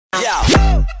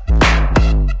Yeah.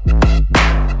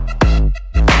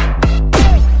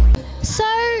 So,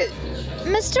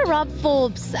 Mr. Rob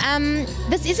Forbes,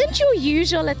 this isn't your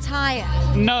usual attire.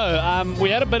 No, we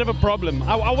had a bit of a problem.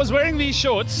 I was wearing these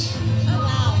shorts,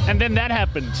 and then that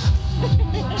happened.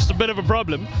 Just a bit of a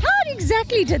problem. How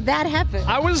exactly did that happen?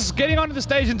 I was getting onto the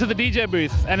stage into the DJ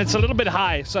booth, and it's a little bit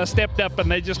high, so I stepped up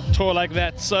and they just tore like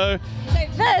that. So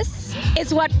This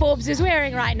is what Forbes is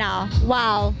wearing right now.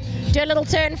 Wow. Do a little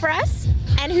turn for us.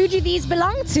 And who do these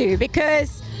belong to?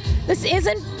 Because this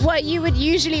isn't what you would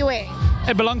usually wear.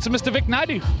 it belongs to Mr. Vic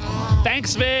Naidu.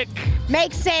 Thanks, Vic.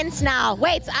 Makes sense now.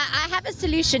 Wait, I have a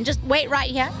solution. Just wait right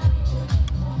here.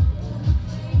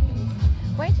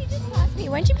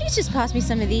 Won't you please just pass me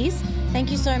some of these?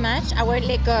 Thank you so much. I won't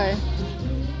let go.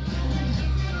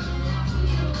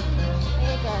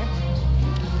 There you go.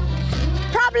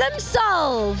 Problem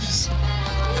solved.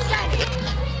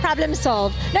 Problem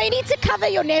solved. No, you need to cover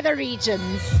your nether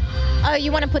regions. Oh,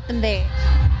 you want to put them there?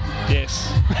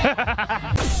 Yes.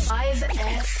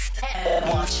 5FM.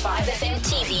 Watch 5FM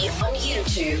TV on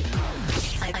YouTube.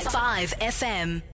 5FM.